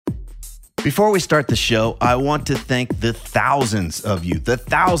Before we start the show, I want to thank the thousands of you,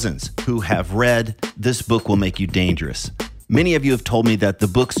 who have read This Book Will Make You Dangerous. Many of you have told me that the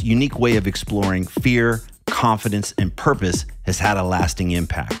book's unique way of exploring fear, confidence, and purpose has had a lasting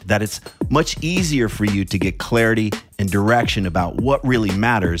impact, that it's much easier for you to get clarity and direction about what really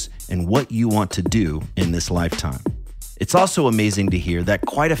matters and what you want to do in this lifetime. It's also amazing to hear that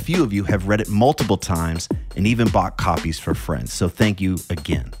quite a few of you have read it multiple times and even bought copies for friends, so thank you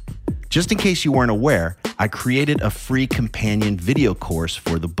again. Just in case you weren't aware, I created a free companion video course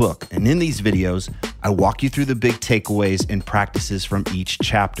for the book. And in these videos, I walk you through the big takeaways and practices from each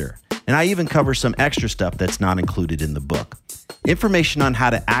chapter. And I even cover some extra stuff that's not included in the book. Information on how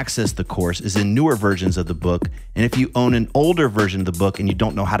to access the course is in newer versions of the book. And if you own an older version of the book and you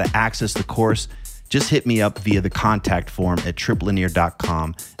don't know how to access the course, just hit me up via the contact form at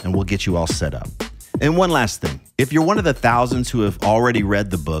triplinear.com and we'll get you all set up. And one last thing, if you're one of the thousands who have already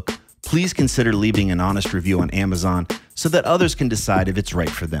read the book, please consider leaving an honest review on Amazon so that others can decide if it's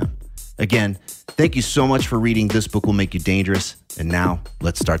right for them. Again, thank you so much for reading This Book Will Make You Dangerous. And now,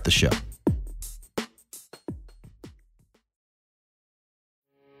 let's start the show.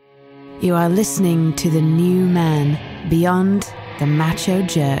 You are listening to the new man beyond the macho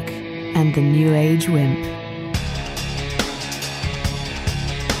jerk and the new age wimp.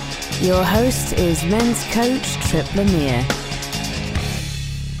 Your host is men's coach Trip Lanier.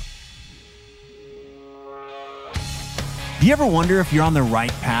 Do you ever wonder if you're on the right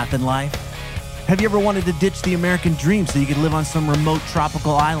path in life? Have you ever wanted to ditch the American dream so you could live on some remote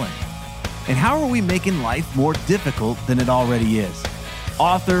tropical island? And how are we making life more difficult than it already is?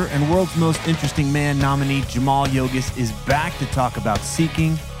 Author and world's most interesting man nominee Jaimal Yogis is back to talk about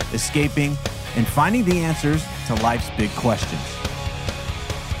seeking, escaping, and finding the answers to life's big questions.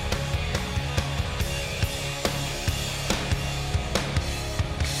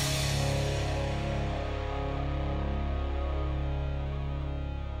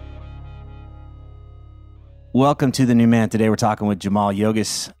 Welcome to The New Man. Today we're talking with Jaimal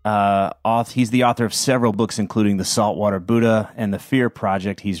Yogis. He's the author of several books, including The Saltwater Buddha and The Fear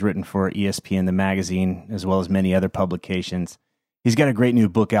Project. He's written for ESPN, the magazine, as well as many other publications. He's got a great new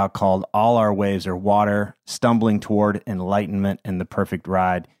book out called All Our Waves Are Water, Stumbling Toward Enlightenment and the Perfect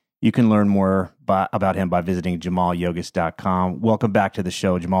Ride. You can learn more about him by visiting JaimalYogis.com. Welcome back to the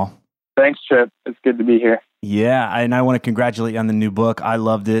show, Jaimal. Thanks, Trip. It's good to be here. Yeah, and I want to congratulate you on the new book. I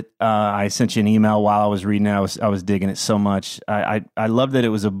loved it. I sent you an email while I was reading it. I was digging it so much. I love that it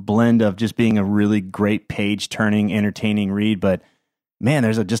was a blend of just being a really great page-turning, entertaining read, but man,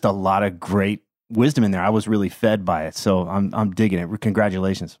 there's just a lot of great wisdom in there. I was really fed by it, so I'm digging it.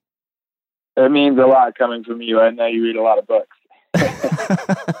 Congratulations. It means a lot coming from you. I know you read a lot of books.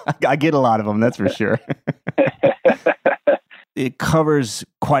 I get a lot of them, that's for sure. It covers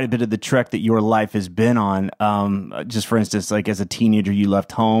quite a bit of the trek that your life has been on. Just for instance, like as a teenager, you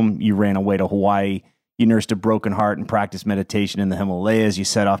left home, you ran away to Hawaii, you nursed a broken heart and practiced meditation in the Himalayas. You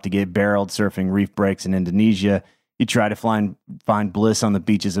set off to get barreled surfing reef breaks in Indonesia. You tried to find bliss on the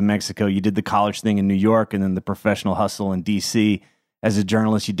beaches of Mexico. You did the college thing in New York and then the professional hustle in DC. As a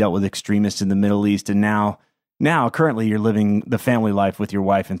journalist, you dealt with extremists in the Middle East. And now currently you're living the family life with your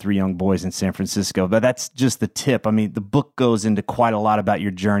wife and 3 young boys in San Francisco. But that's just the tip. I mean, the book goes into quite a lot about your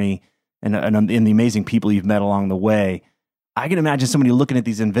journey and the amazing people you've met along the way. I can imagine somebody looking at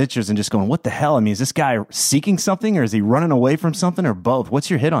these adventures and just going, what the hell? I mean, is this guy seeking something or is he running away from something or both? What's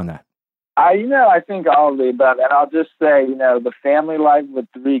your hit on that? I think all of the above. And I'll just say, the family life with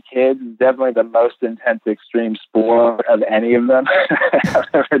 3 kids is definitely the most intense extreme sport of any of them I've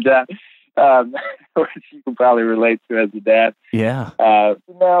ever done. Which you can probably relate to as a dad. Yeah. I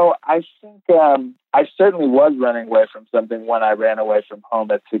think I certainly was running away from something when I ran away from home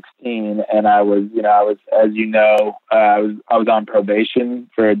at 16, and I was on probation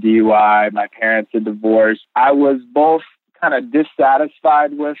for a DUI. My parents had divorced. I was both kind of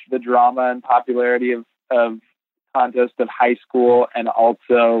dissatisfied with the drama and popularity of contest of high school, and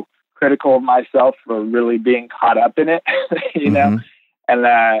also critical of myself for really being caught up in it. know.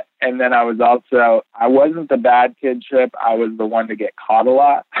 And then I wasn't the bad kid, Trip. I was the one to get caught a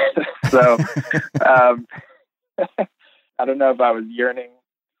lot. So I don't know if I was yearning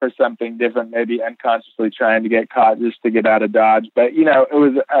for something different, maybe unconsciously trying to get caught just to get out of Dodge. But, it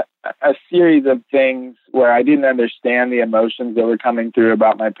was a series of things where I didn't understand the emotions that were coming through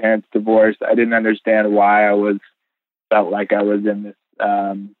about my parents' divorce. I didn't understand why felt like I was in this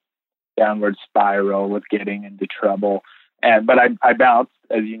downward spiral with getting into trouble. But I bounced,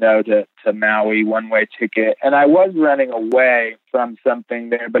 as you know, to Maui, one-way ticket. And I was running away from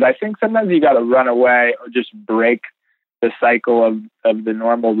something there. But I think sometimes you got to run away or just break the cycle of the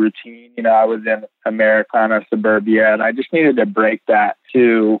normal routine. I was in Americana suburbia, and I just needed to break that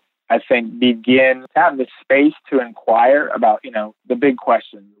to, I think, begin to have the space to inquire about, the big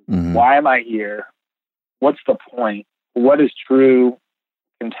questions. Mm-hmm. Why am I here? What's the point? What is true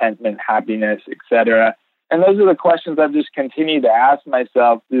contentment, happiness, etc.? And those are the questions I've just continued to ask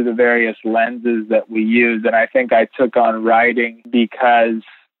myself through the various lenses that we use. And I think I took on writing because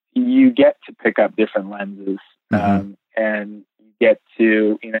you get to pick up different lenses. Mm-hmm. And you get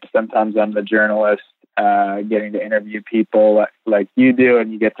to, sometimes I'm the journalist getting to interview people like you do,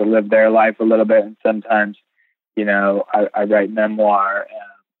 and you get to live their life a little bit. And sometimes, I write memoir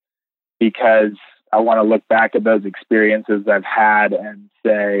because I want to look back at those experiences I've had and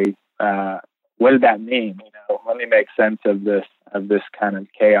say, what did that mean? Let me make sense of this kind of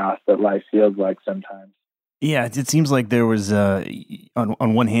chaos that life feels like sometimes. Yeah, it seems like there was, on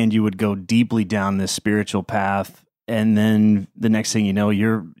one hand, you would go deeply down this spiritual path, and then the next thing you know,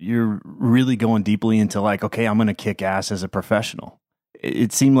 you're really going deeply into like, okay, I'm going to kick ass as a professional.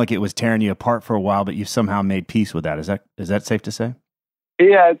 It seemed like it was tearing you apart for a while, but you somehow made peace with that. Is that safe to say?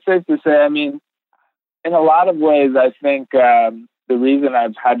 Yeah, it's safe to say. I mean, in a lot of ways, I think the reason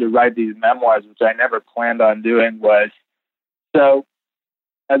I've had to write these memoirs, which I never planned on doing, was so.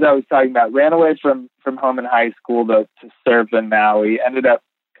 As I was talking about, ran away from home in high school to surf in Maui, ended up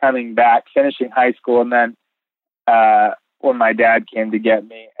coming back, finishing high school, and then when my dad came to get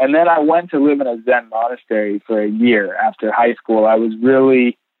me. And then I went to live in a Zen monastery for a year after high school. I was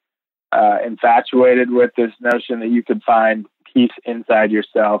really infatuated with this notion that you could find peace inside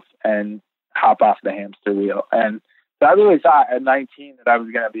yourself and hop off the hamster wheel. And so I really thought at 19 that I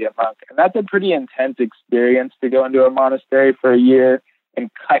was going to be a monk. And that's a pretty intense experience to go into a monastery for a year and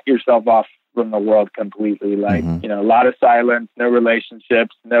cut yourself off from the world completely. Like, mm-hmm. A lot of silence, no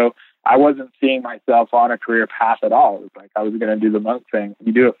relationships, I wasn't seeing myself on a career path at all. It was like I was going to do the monk thing.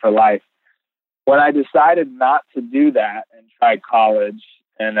 You do it for life. When I decided not to do that and try college,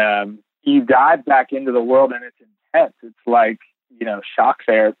 and you dive back into the world, and it's intense. It's like, shock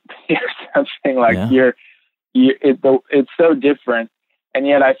therapy or something. Like it's so different. And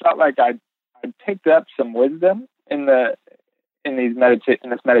yet I felt like I'd picked up some wisdom in this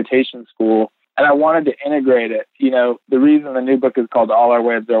meditation school, and I wanted to integrate it. The reason the new book is called All Our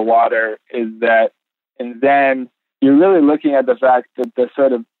Waves Are Water is that in Zen, you're really looking at the fact that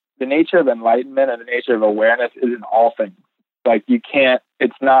the nature of enlightenment and the nature of awareness is in all things. Like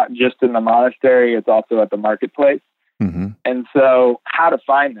it's not just in the monastery, it's also at the marketplace. Mm-hmm. And so how to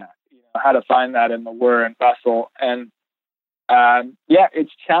find that in the whir and bustle. And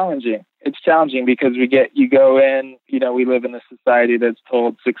it's challenging. It's challenging because you go in, we live in a society that's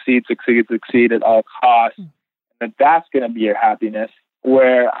told succeed at all costs, and that's going to be your happiness.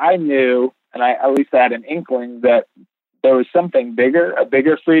 Where I knew, and I at least had an inkling that there was something bigger, a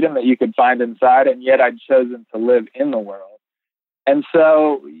bigger freedom that you could find inside, and yet I'd chosen to live in the world. And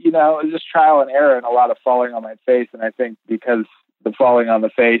so, it was just trial and error and a lot of falling on my face. And I think because the falling on the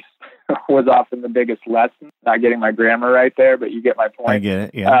face was often the biggest lesson, not getting my grammar right there, but you get my point. I get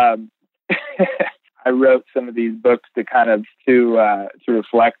it, yeah. I wrote some of these books to kind of to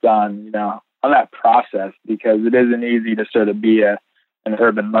reflect on on that process, because it isn't easy to sort of be an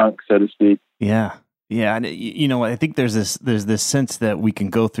urban monk, so to speak. Yeah, and I think there's this sense that we can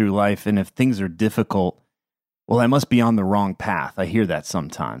go through life, and if things are difficult, well, I must be on the wrong path. I hear that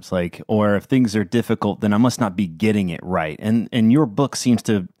sometimes, or if things are difficult, then I must not be getting it right. And your book seems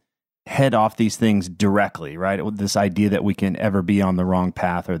to head off these things directly, right? This idea that we can ever be on the wrong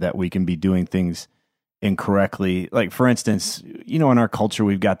path, or that we can be doing things incorrectly. Like, for instance, in our culture,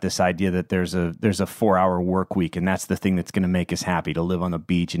 we've got this idea that there's a 4-hour work week, and that's the thing that's going to make us happy, to live on the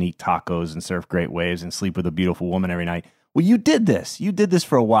beach and eat tacos and surf great waves and sleep with a beautiful woman every night. Well, you did this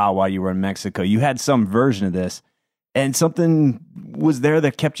for a while you were in Mexico. You had some version of this, and something was there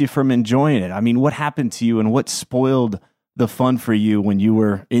that kept you from enjoying it. I mean, what happened to you, and what spoiled the fun for you when you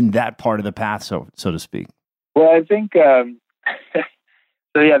were in that part of the path, so to speak? Well, I think, so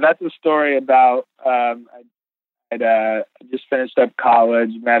yeah, that's a story about, I'd just finished up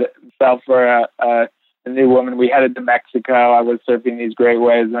college, fell for a new woman. We headed to Mexico. I was surfing these great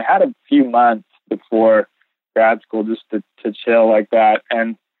waves, and I had a few months before grad school just to chill like that.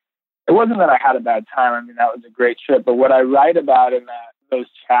 And it wasn't that I had a bad time. I mean, that was a great trip. But what I write about in those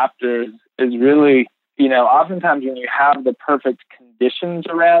chapters is really, oftentimes when you have the perfect conditions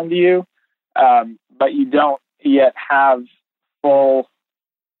around you, but you don't yet have full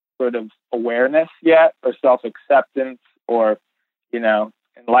sort of awareness yet, or self-acceptance, or,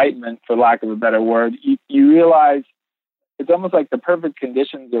 enlightenment, for lack of a better word, you realize it's almost like the perfect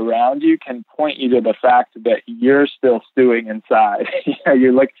conditions around you can point you to the fact that you're still stewing inside.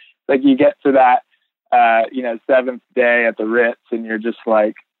 You're like you get to that, seventh day at the Ritz, and you're just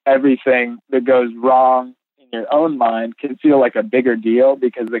like, everything that goes wrong in your own mind can feel like a bigger deal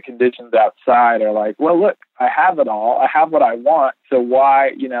because the conditions outside are like, well, look, I have it all. I have what I want. So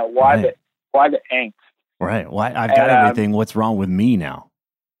why the angst? Right. Why I've got everything. What's wrong with me now?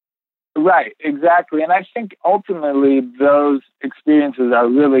 Right, exactly. And I think ultimately those experiences are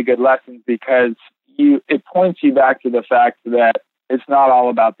really good lessons because it points you back to the fact that it's not all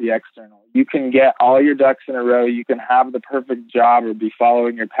about the external. You can get all your ducks in a row. You can have the perfect job or be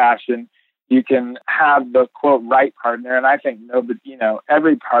following your passion. You can have the quote right partner. And I think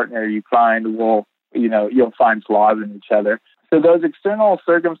every partner you find you'll find flaws in each other. So those external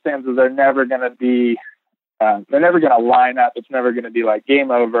circumstances are never going to be they're never going to line up. It's never going to be like game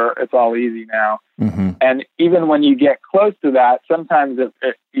over. It's all easy now. Mm-hmm. And even when you get close to that, sometimes the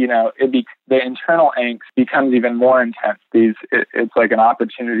internal angst becomes even more intense. It's like an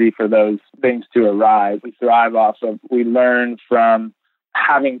opportunity for those things to arise. We learn from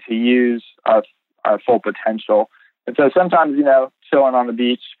having to use our full potential. And so sometimes, chilling on the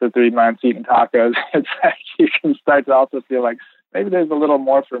beach for 3 months, eating tacos, it's like you can start to also feel like maybe there's a little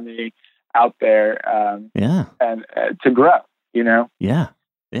more for me out there, and to grow, Yeah,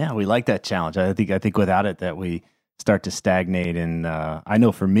 we like that challenge. I think without it that we start to stagnate. And I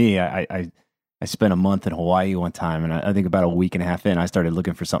know for me, I spent a month in Hawaii one time, and I think about a week and a half in, I started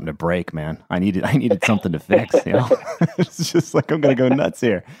looking for something to break. Man, I needed something to fix. It's just like I'm gonna go nuts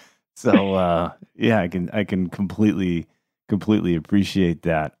here. So I can completely appreciate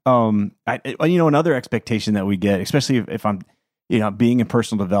that. Another expectation that we get, especially if I'm being in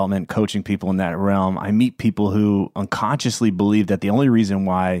personal development, coaching people in that realm, I meet people who unconsciously believe that the only reason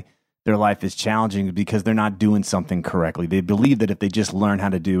why their life is challenging is because they're not doing something correctly. They believe that if they just learn how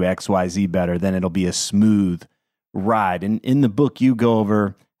to do X, Y, Z better, then it'll be a smooth ride. And in the book, you go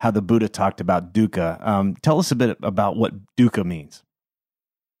over how the Buddha talked about dukkha. Tell us a bit about what dukkha means.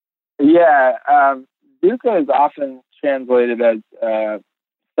 Yeah, dukkha is often translated as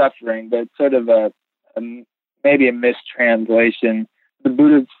suffering, but it's sort of maybe a mistranslation. The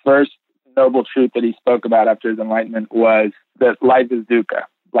Buddha's first noble truth that he spoke about after his enlightenment was that life is dukkha.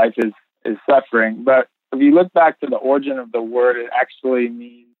 Life is suffering. But if you look back to the origin of the word, it actually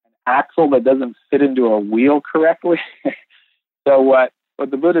means an axle that doesn't fit into a wheel correctly. So what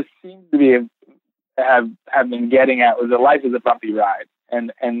the Buddha seems to be have been getting at was that life is a bumpy ride,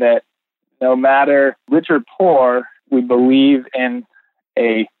 and that no matter rich or poor, we believe in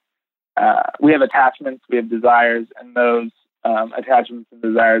we have attachments, we have desires, and those attachments and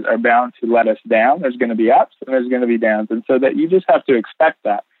desires are bound to let us down. There's going to be ups and there's going to be downs. And so that you just have to expect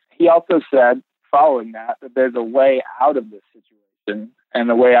that. He also said, following that there's a way out of this situation. And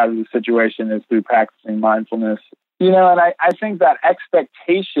the way out of the situation is through practicing mindfulness. And I think that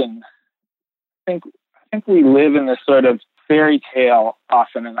expectation, I think we live in this sort of fairy tale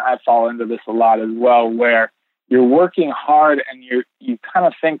often, and I fall into this a lot as well, where you're working hard and you kind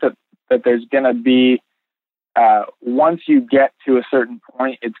of think that there's going to be, once you get to a certain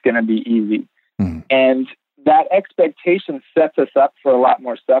point, it's going to be easy. Mm. And that expectation sets us up for a lot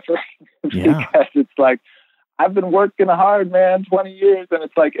more suffering because it's like, I've been working hard, man, 20 years, and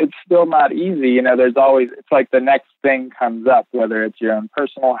it's like, it's still not easy. There's always, it's like the next thing comes up, whether it's your own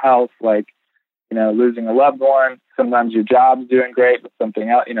personal health, like, losing a loved one. Sometimes your job's doing great, but something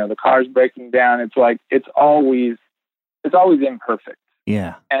else, the car's breaking down. It's like, it's always imperfect.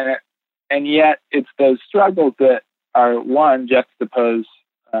 Yeah. And yet it's those struggles that are, one, juxtapose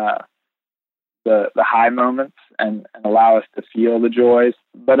the high moments and allow us to feel the joys.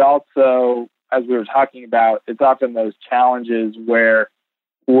 But also, as we were talking about, it's often those challenges where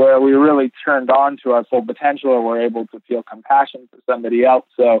we really turned on to our full potential, or we're able to feel compassion for somebody else.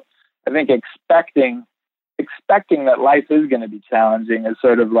 So I think expecting that life is going to be challenging is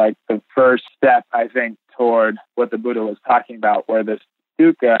sort of like the first step, I think, toward what the Buddha was talking about, where this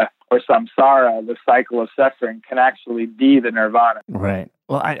dukkha or samsara, the cycle of suffering, can actually be the nirvana. Right.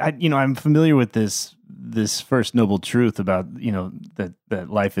 Well, I'm familiar with this first noble truth about, that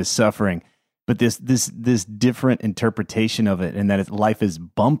life is suffering, but this different interpretation of it, and that life is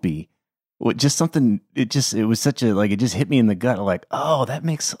bumpy. It just hit me in the gut. Like, oh, that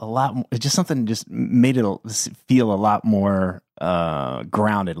makes a lot more, it's just something just made it feel a lot more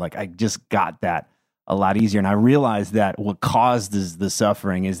grounded. Like I just got that a lot easier. And I realized that what caused the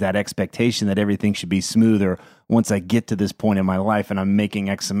suffering is that expectation that everything should be smooth, or once I get to this point in my life and I'm making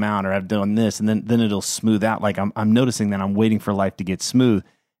X amount, or I've done this, and then it'll smooth out. Like I'm noticing that I'm waiting for life to get smooth.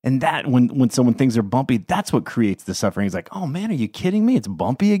 And that when someone things are bumpy, that's what creates the suffering. It's like, oh man, are you kidding me? It's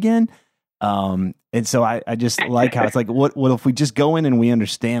bumpy again. And so I just like how it's like, what if we just go in and we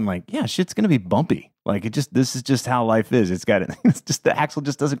understand, like, yeah, shit's going to be bumpy. Like this is just how life is. It's just the axle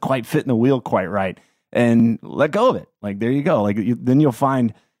just doesn't quite fit in the wheel quite right, and let go of it. Like, there you go. Like then you'll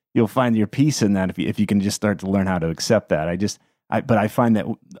find your peace in that if you can just start to learn how to accept that. But I find that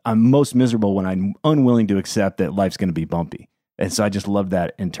I'm most miserable when I'm unwilling to accept that life's going to be bumpy. And so I just love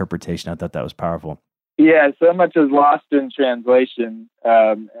that interpretation. I thought that was powerful. Yeah, so much is lost in translation,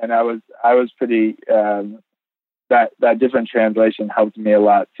 and I was pretty that different translation helped me a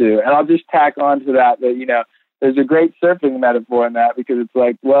lot too. And I'll just tack on to that there's a great surfing metaphor in that, because it's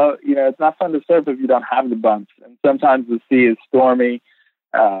like, well, it's not fun to surf if you don't have the bumps, and sometimes the sea is stormy,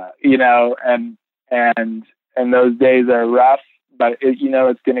 and those days are rough, but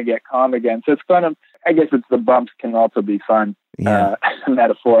it's going to get calm again. So it's kind of, I guess it's the bumps can also be fun. Yeah.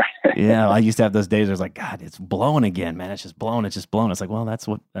 Metaphor. Yeah, I used to have those days where I was like, God, it's blowing again, man. It's just blowing. It's like, well, that's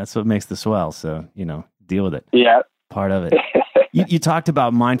what makes the swell. So, deal with it. Yeah. Part of it. You talked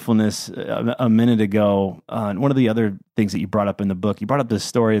about mindfulness a minute ago. And one of the other things that you brought up in the book, you brought up this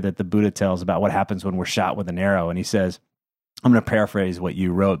story that the Buddha tells about what happens when we're shot with an arrow. And he says, I'm going to paraphrase what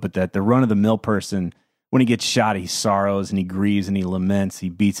you wrote, but that the run-of-the-mill person, when he gets shot, he sorrows and he grieves and he laments. He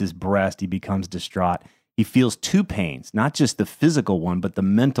beats his breast. He becomes distraught. He feels two pains, not just the physical one, but the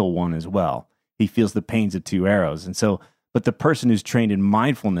mental one as well. He feels the pains of two arrows. And so, but the person who's trained in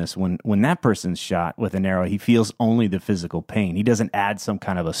mindfulness, when that person's shot with an arrow, he feels only the physical pain. He doesn't add some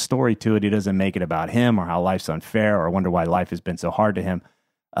kind of a story to it. He doesn't make it about him or how life's unfair or wonder why life has been so hard to him.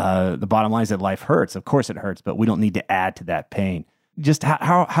 The bottom line is that life hurts. Of course it hurts, but we don't need to add to that pain. Just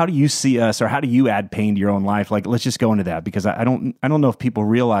how do you see us, or how do you add pain to your own life? Like, let's just go into that, because I don't know if people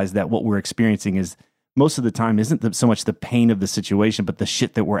realize that what we're experiencing is most of the time isn't so much the pain of the situation, but the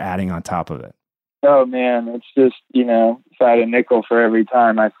shit that we're adding on top of it. Oh man, it's just, if I had a nickel for every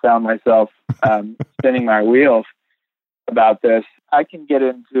time I found myself spinning my wheels about this. I can get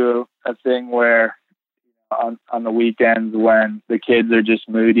into a thing where on the weekends when the kids are just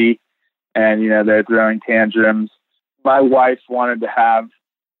moody and, they're throwing tantrums. My wife wanted to have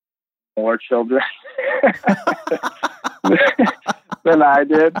more children than I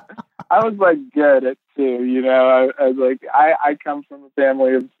did. I was like good at two, I was like, I come from a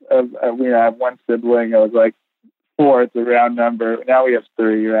family of I have one sibling. I was like four, it's a round number. Now we have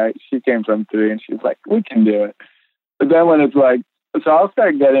three, right? She came from three and she's like, we can do it. But then when it's like, so I'll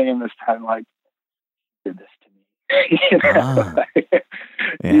start getting in this time, like, did this to me,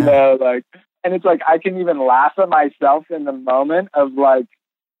 and it's like, I can even laugh at myself in the moment of like,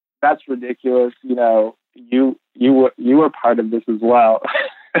 that's ridiculous. You were part of this as well.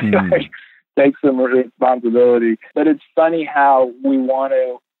 Like, take some responsibility. But it's funny how we want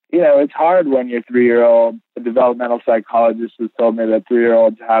to, it's hard when you're 3-year-old. A developmental psychologist has told me that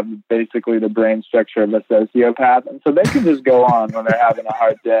 3-year-olds have basically the brain structure of a sociopath. And so they can just go on when they're having a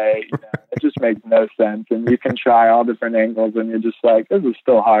hard day. It just makes no sense. And you can try all different angles and you're just like, this is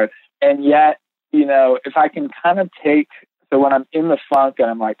still hard. And yet, if I can kind of so when I'm in the funk and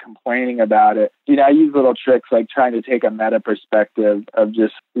I'm like complaining about it, I use little tricks like trying to take a meta perspective of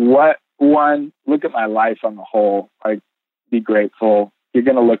just look at my life on the whole, like be grateful. You're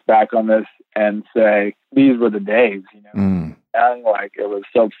going to look back on this and say, these were the days, young, like it was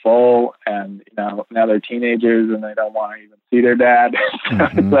so full, and, now they're teenagers and they don't want to even see their dad.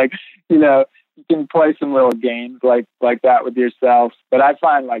 It's like, you can play some little games like that with yourself. But I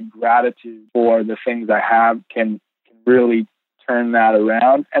find like gratitude for the things I have can really turn that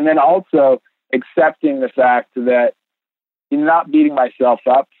around. And then also accepting the fact that you're not beating myself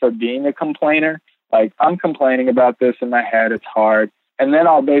up for being a complainer. Like, I'm complaining about this in my head. It's hard. And then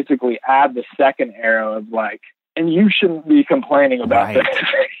I'll basically add the second arrow of like, and you shouldn't be complaining about this.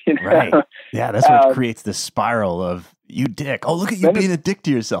 Right. Yeah, that's what creates the spiral of, you dick. Oh, look at you being a dick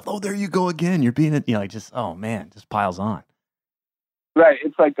to yourself. Oh, there you go again. You're being just piles on. Right.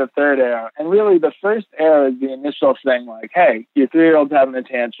 It's like the third arrow. And really the first arrow is the initial thing, like, hey, your 3-year-old's having a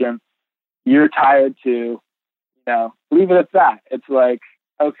tantrum. You're tired too. Leave it at that. It's like,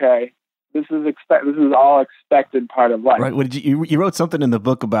 okay, this is all expected part of life. Right. What did you wrote something in the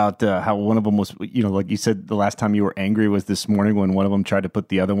book about how one of them was, like you said, the last time you were angry was this morning when one of them tried to put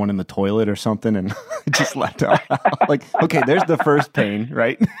the other one in the toilet or something, and just left out. Like, okay, there's the first pain,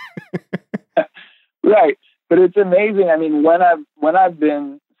 right? Right. But it's amazing. I mean, when I've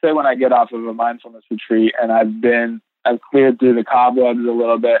been, say when I get off of a mindfulness retreat and I've cleared through the cobwebs a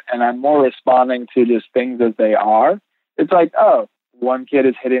little bit and I'm more responding to just things as they are. It's like, oh, one kid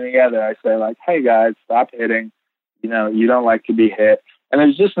is hitting the other. I say like, hey guys, stop hitting. You don't like to be hit. And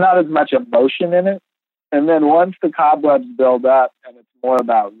there's just not as much emotion in it. And then once the cobwebs build up and it's more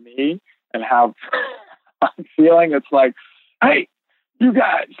about me and how I'm feeling, it's like, hey, you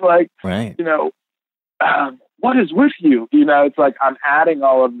guys, like, right. What is with you? It's like I'm adding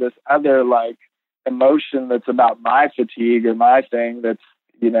all of this other like emotion that's about my fatigue or my thing that's,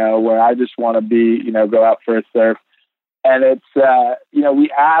 where I just want to be, go out for a surf. And it's,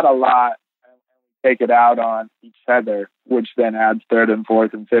 we add a lot and we take it out on each other, which then adds third and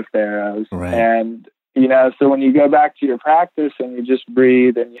fourth and fifth arrows. Right. And, so when you go back to your practice and you just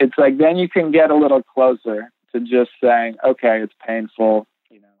breathe, and it's like, then you can get a little closer to just saying, okay, it's painful,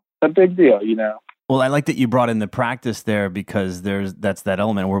 a big deal, Well, I like that you brought in the practice there, because that's that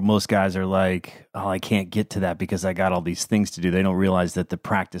element where most guys are like, oh, I can't get to that because I got all these things to do. They don't realize that the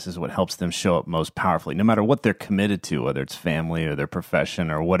practice is what helps them show up most powerfully, no matter what they're committed to, whether it's family or their profession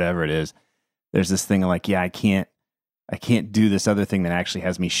or whatever it is. There's this thing of like, yeah, I can't do this other thing that actually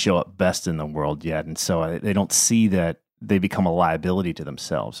has me show up best in the world yet. And so they don't see that they become a liability to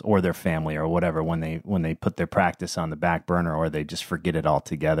themselves or their family or whatever when they put their practice on the back burner, or they just forget it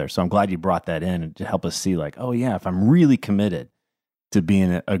altogether. So I'm glad you brought that in to help us see like, oh yeah, if I'm really committed to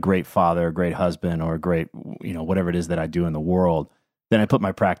being a great father, a great husband, or a great, whatever it is that I do in the world, then I put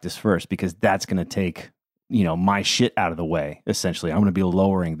my practice first, because that's going to take, my shit out of the way. Essentially, I'm going to be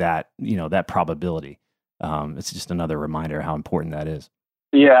lowering that, that probability. It's just another reminder how important that is.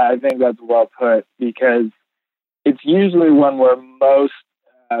 Yeah, I think that's well put, because it's usually when we're most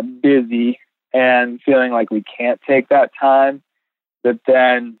busy and feeling like we can't take that time, that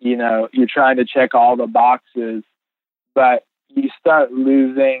then, you're trying to check all the boxes, but you start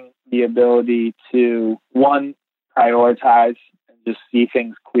losing the ability to, one, prioritize and just see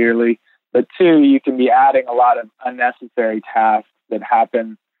things clearly, but two, you can be adding a lot of unnecessary tasks that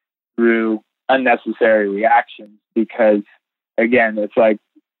happen through unnecessary reactions, because, again, it's like,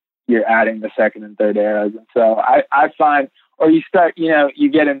 you're adding the second and third arrows. And so I find, or you start,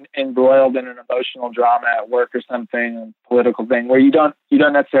 you get embroiled in an emotional drama at work or something, a political thing where you don't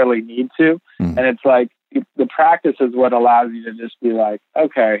necessarily need to. And it's like the practice is what allows you to just be like,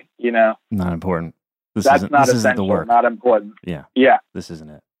 okay, not important. This isn't the work. Not important. Yeah. Yeah. This isn't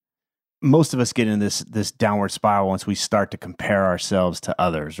it. Most of us get in this downward spiral once we start to compare ourselves to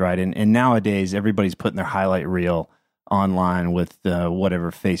others, right? And nowadays everybody's putting their highlight reel online with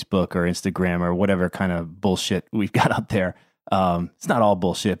whatever Facebook or Instagram or whatever kind of bullshit we've got out there. It's not all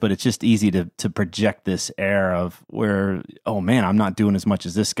bullshit, but it's just easy to project this air of where, oh man, I'm not doing as much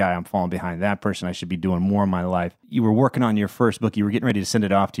as this guy. I'm falling behind that person. I should be doing more in my life. You were working on your first book. You were getting ready to send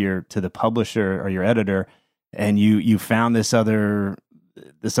it off to the publisher or your editor, and you found this other.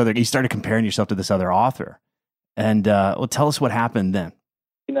 You started comparing yourself to this other author, and tell us what happened then.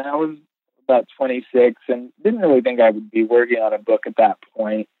 I was about 26 and didn't really think I would be working on a book at that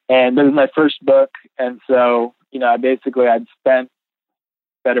point. And it was my first book. And so, I'd spent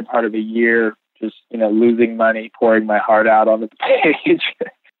the better part of a year just, losing money, pouring my heart out on the page,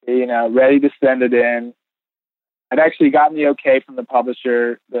 ready to send it in. I'd actually gotten the okay from the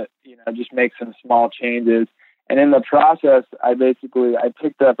publisher that, just make some small changes. And in the process, I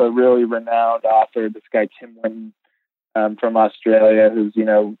picked up a really renowned author, this guy, Tim Winton, from Australia, who's,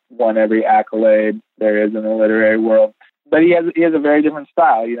 won every accolade there is in the literary world. But he has a very different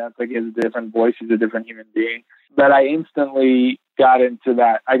style. It's like he has a different voice. He's a different human being. But I instantly got into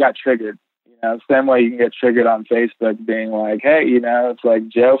that. I got triggered. Same way you can get triggered on Facebook being like, hey, it's like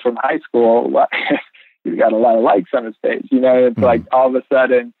Joe from high school. He's got a lot of likes on his page. It's like all of a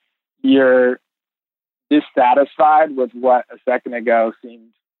sudden you're dissatisfied with what a second ago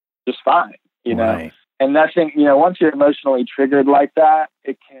seemed just fine, Right. And nothing, once you're emotionally triggered like that,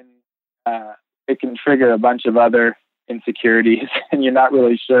 it can trigger a bunch of other insecurities, and you're not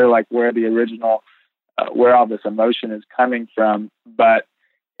really sure like where the original, where all this emotion is coming from. But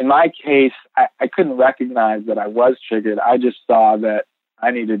in my case, I couldn't recognize that I was triggered. I just saw that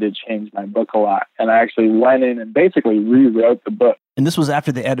I needed to change my book a lot. And I actually went in and basically rewrote the book. And this was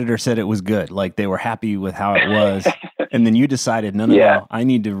after the editor said it was good, like they were happy with how it was. And then you decided, no, I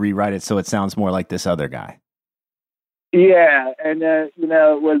need to rewrite it so it sounds more like this other guy. Yeah. And,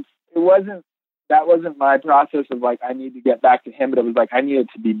 that wasn't my process of like, I need to get back to him, but it was like, I need it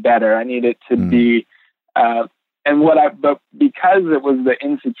to be better. I need it to be, but because it was the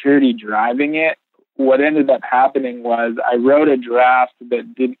insecurity driving it, what ended up happening was I wrote a draft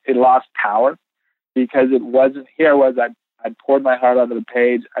that it lost power, because it wasn't, I'd poured my heart onto the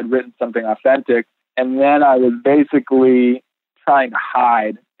page. I'd written something authentic. And then I was basically trying to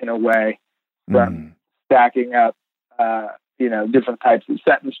hide in a way from stacking up, different types of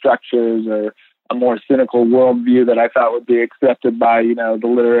sentence structures or a more cynical worldview that I thought would be accepted by, the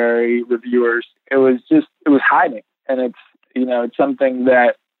literary reviewers. It was hiding. And it's something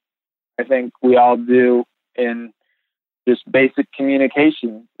that I think we all do in just basic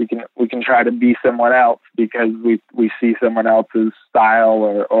communication. We can try to be someone else because we see someone else's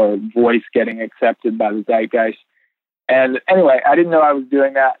style or voice getting accepted by the zeitgeist. And anyway, I didn't know I was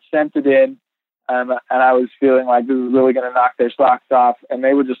doing that, sent it in, and I was feeling like this is really going to knock their socks off. And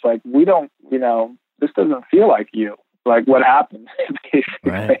they were just like, we don't, this doesn't feel like you. Like, what happened, basically.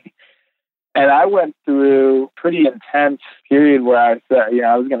 Right. And I went through a pretty intense period where I said,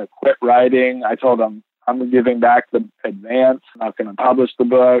 I was going to quit writing. I told them, I'm giving back the advance. I'm not going to publish the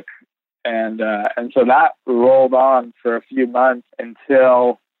book. And so that rolled on for a few months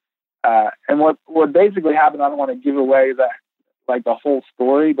until, and what basically happened, I don't want to give away the whole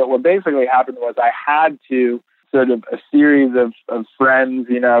story, but what basically happened was I had to sort of a series of friends,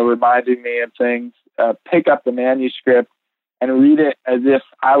 reminding me of things, pick up the manuscript and read it as if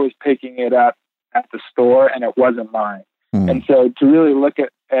I was picking it up at the store and it wasn't mine. And so to really look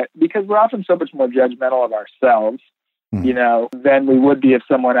at, because we're often so much more judgmental of ourselves, than we would be of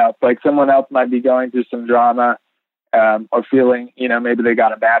someone else. Like someone else might be going through some drama, or feeling, maybe they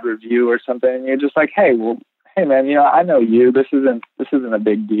got a bad review or something. And you're just like, hey man, I know you, this isn't a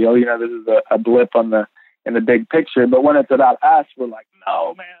big deal. This is a blip in the big picture. But when it's about us, we're like,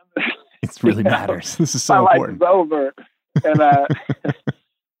 no, man, it really matters. This is so my important. Life is over. And,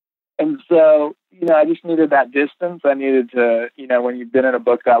 and so, I just needed that distance. I needed to, when you've been in a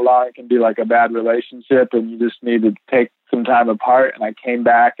book that long, it can be like a bad relationship and you just need to take some time apart. And I came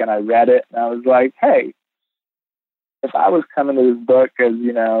back and I read it and I was like, hey, if I was coming to this book as,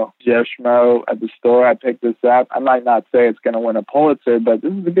 Joe Schmo at the store, I picked this up. I might not say it's going to win a Pulitzer, but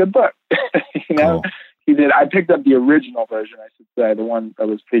this is a good book. Cool. I picked up the original version, I should say, the one that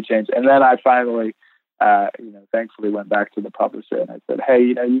was pre-changed. And then I finally, thankfully went back to the publisher and I said, hey,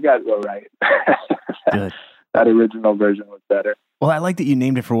 you guys were right. Good. That original version was better. Well, I like that you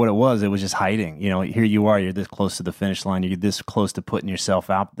named it for what it was. It was just hiding. Here you are, you're this close to the finish line. You're this close to putting yourself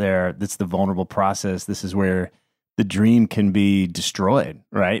out there. That's the vulnerable process. This is where the dream can be destroyed,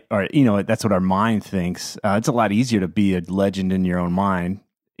 right? Or, that's what our mind thinks. It's a lot easier to be a legend in your own mind,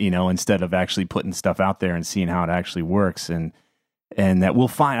 instead of actually putting stuff out there and seeing how it actually works. And that we'll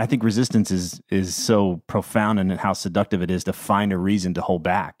find, I think resistance is so profound in how seductive it is to find a reason to hold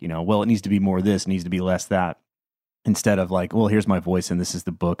back. Well, it needs to be more of this, it needs to be less that, instead of like, well, here's my voice and this is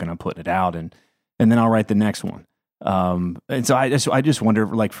the book and I'm putting it out and then I'll write the next one. And so I just wonder,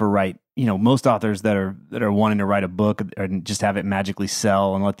 like for most authors that are wanting to write a book and just have it magically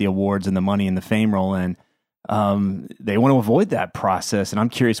sell and let the awards and the money and the fame roll in, they want to avoid that process. And I'm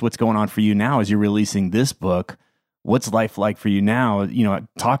curious what's going on for you now as you're releasing this book. What's life like for you now?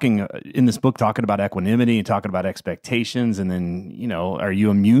 Talking in this book, talking about equanimity and talking about expectations. And then, are you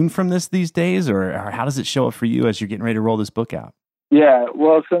immune from this these days or how does it show up for you as you're getting ready to roll this book out? Yeah,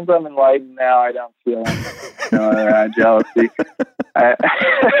 well, since I'm enlightened now, I don't feel jealousy.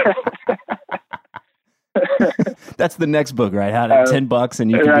 That's the next book, right? How to $10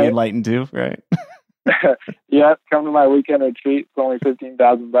 and you can be enlightened too, right? Yeah, come to my weekend retreat. It's only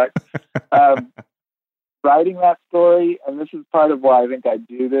 $15,000. Writing that story, and this is part of why I think I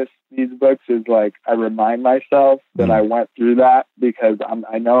do these books, is like I remind myself that I went through that because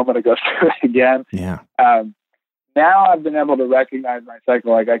I know I'm going to go through it again. Yeah. Now I've been able to recognize my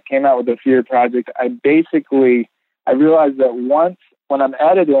cycle. Like I came out with the Fear Project. I realized that once when I'm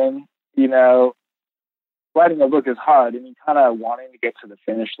editing, writing a book is hard and you kind of wanting to get to the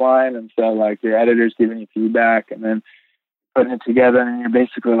finish line. And so like your editor's giving you feedback and then putting it together and you're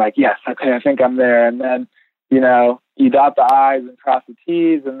basically like, yes, okay, I think I'm there. And then, you dot the I's and cross the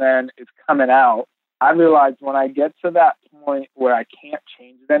T's and then it's coming out. I realized when I get to that point where I can't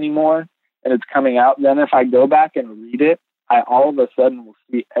change it anymore and it's coming out, then if I go back and read it, I all of a sudden will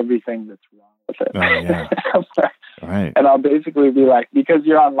see everything that's wrong with it. Oh, yeah. Right. And I'll basically be like, because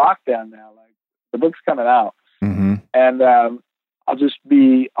you're on lockdown now, like the book's coming out. Mm-hmm. And I'll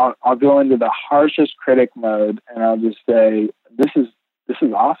go into the harshest critic mode and I'll just say, this is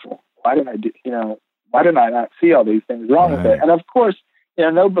awful. Why did I not see all these things wrong with it? And of course,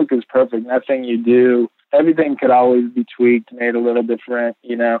 no book is perfect. Nothing you do, everything could always be tweaked, made a little different,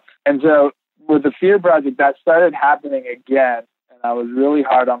 And so with the Fear Project, that started happening again. And I was really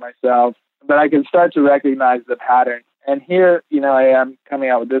hard on myself, but I could start to recognize the pattern. And here, I am coming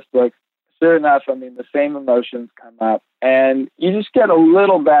out with this book. Sure enough, the same emotions come up and you just get a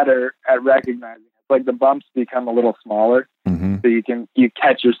little better at recognizing it. like the bumps become a little smaller. Mm-hmm. So you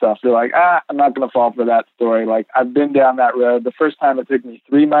catch yourself. You're like, I'm not going to fall for that story. Like, I've been down that road. The first time it took me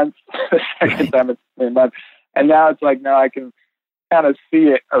 3 months. The second time it took me a month. And now it's like, no, I can kind of see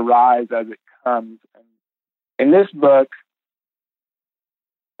it arise as it comes. And in this book,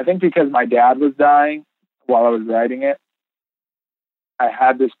 I think because my dad was dying while I was writing it, I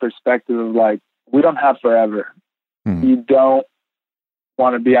had this perspective of like, we don't have forever. Mm-hmm. You don't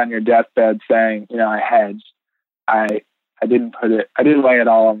want to be on your deathbed saying, I hedged. I didn't lay it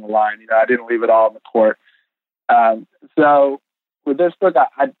all on the line. I didn't leave it all in the court. So with this book,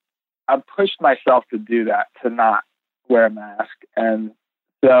 I pushed myself to do that, to not wear a mask. And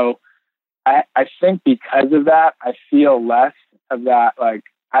so I think because of that, I feel less of that. Like,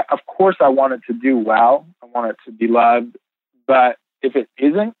 of course I want it to do well. I want it to be loved, but if it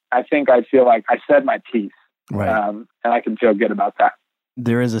isn't, I think I feel like I said my piece, right. And I can feel good about that.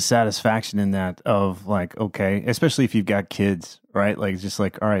 There is a satisfaction in that of like, okay, especially if you've got kids, right? Like, it's just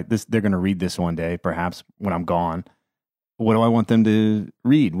like, all right, they're going to read this one day, perhaps when I'm gone. What do I want them to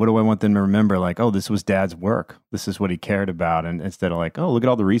read? What do I want them to remember? Like, oh, this was Dad's work. This is what he cared about. And instead of like, oh, look at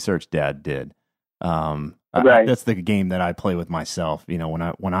all the research Dad did. Right. That's the game that I play with myself.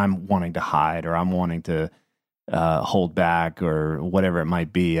 When I'm wanting to hide or I'm wanting to hold back or whatever it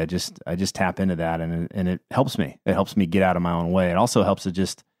might be, I just tap into that, and it helps me. It helps me get out of my own way. It also helps to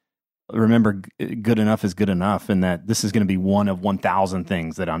just remember good enough is good enough, and that this is going to be one of 1,000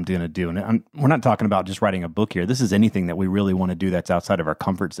 things that I'm going to do. And we're not talking about just writing a book here. This is anything that we really want to do that's outside of our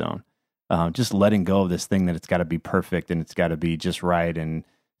comfort zone. Just letting go of this thing that it's got to be perfect and it's got to be just right and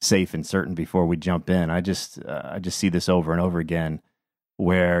safe and certain before we jump in. I just see this over and over again,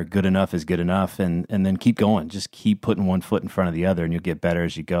 where good enough is good enough, and then keep going. Just keep putting one foot in front of the other, and you'll get better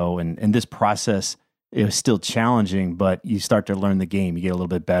as you go. And this process is still challenging, but you start to learn the game. You get a little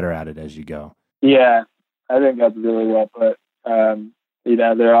bit better at it as you go. Yeah, I think that's really well put.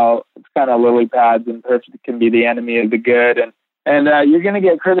 They're all, it's kind of lily pads, and perfect can be the enemy of the good. And you're going to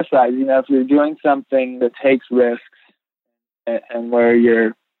get criticized, if you're doing something that takes risks and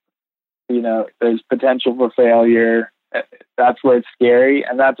where there's potential for failure. That's where it's scary,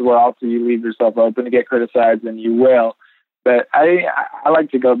 and that's where also you leave yourself open to get criticized, and you will. But I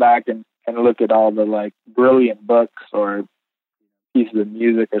like to go back and look at all the like brilliant books or pieces of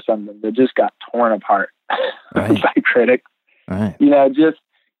music or something that just got torn apart right. by critics. Right.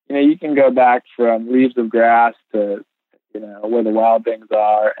 You can go back from Leaves of Grass to Where the Wild Things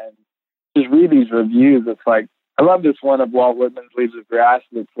Are, and just read these reviews. It's like, I love this one of Walt Whitman's Leaves of Grass.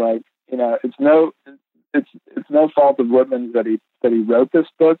 That's like, it's no fault of Whitman's that he wrote this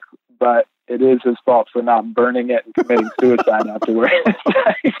book, but it is his fault for not burning it and committing suicide afterwards.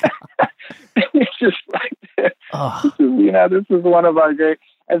 It's just like, this is one of our great.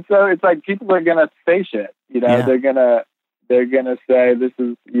 And so it's like people are gonna say shit. Yeah. They're gonna say this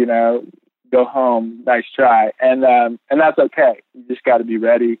is go home, nice try, and that's okay. You just got to be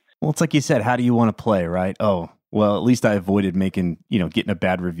ready. Well, it's like you said, how do you want to play, right? Oh, well, at least I avoided getting a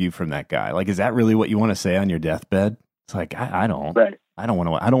bad review from that guy. Like, is that really what you want to say on your deathbed? It's like, I don't. Right. I don't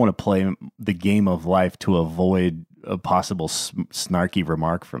want to play the game of life to avoid a possible snarky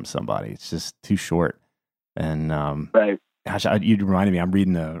remark from somebody. It's just too short. And right. Gosh, you reminded me. I'm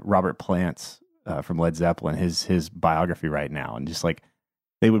reading Robert Plant's from Led Zeppelin, his biography right now, and just like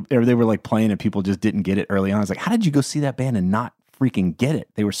they were like playing and people just didn't get it early on. I was like, how did you go see that band and not freaking get it?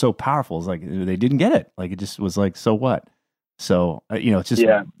 They were so powerful. It's like they didn't get it. Like, it just was like, so what? So it's just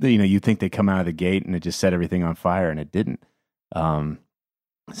you think they come out of the gate and it just set everything on fire, and it didn't.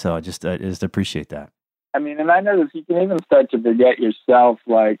 So I just appreciate that. I mean, and I notice you can even start to forget yourself,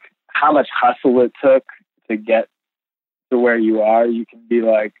 like how much hustle it took to get to where you are. You can be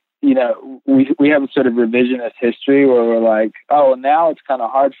like, we have a sort of revisionist history where we're like, oh, now it's kind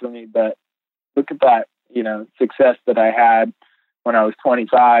of hard for me, but look at that, success that I had when I was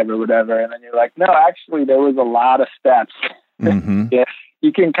 25 or whatever. And then you're like, no, actually there was a lot of steps. Mm-hmm. Yeah,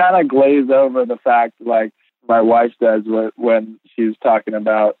 you can kind of glaze over the fact, like my wife does when she was talking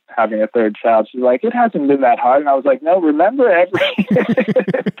about having a third child. She's like, it hasn't been that hard. And I was like, no, remember actually.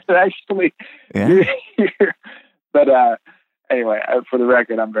 Yeah. But anyway, for the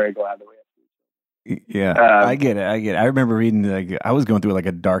record, I'm very glad that we have. Yeah, I get it. I remember reading, I was going through like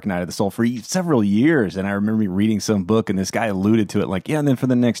a dark night of the soul for several years, and I remember reading some book, and this guy alluded to it, like, and then for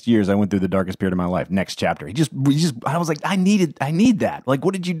the next years, I went through the darkest period of my life. Next chapter, I was like, I need that. Like,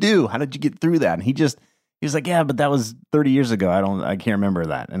 what did you do? How did you get through that? And he was like, yeah, but that was 30 years ago. I can't remember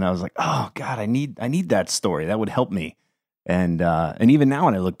that. And I was like, oh God, I need that story. That would help me. And even now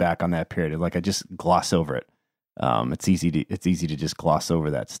when I look back on that period, like I just gloss over it. it's easy to just gloss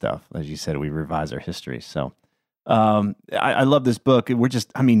over that stuff. As you said, we revise our history. So I love this book.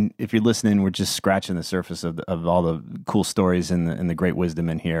 If you're listening, we're just scratching the surface of all the cool stories and the great wisdom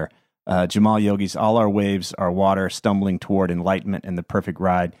in here. Jaimal Yogis, All Our Waves Are Water, Stumbling Toward Enlightenment and the Perfect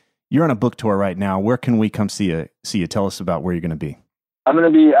Ride. You're on a book tour right now. Where can we come see you? Tell us about where you're going to be. I'm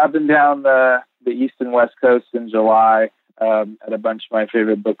going to be up and down the East and West Coast in July at a bunch of my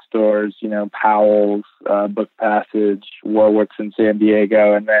favorite bookstores, Powell's, Book Passage, Warwick's in San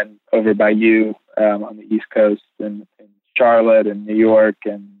Diego, and then over by you on the East Coast in Charlotte and New York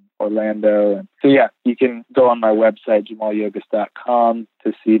and Orlando. And so, yeah, you can go on my website, jaimalyogis.com,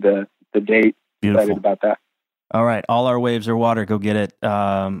 to see the date. Beautiful. Excited about that. All right. All Our Waves Are Water. Go get it.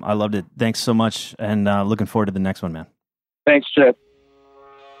 I loved it. Thanks so much. And looking forward to the next one, man. Thanks, Chip.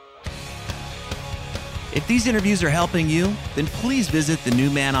 If these interviews are helping you, then please visit The New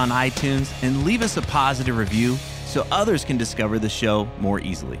Man on iTunes and leave us a positive review so others can discover the show more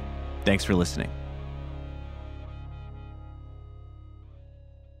easily. Thanks for listening.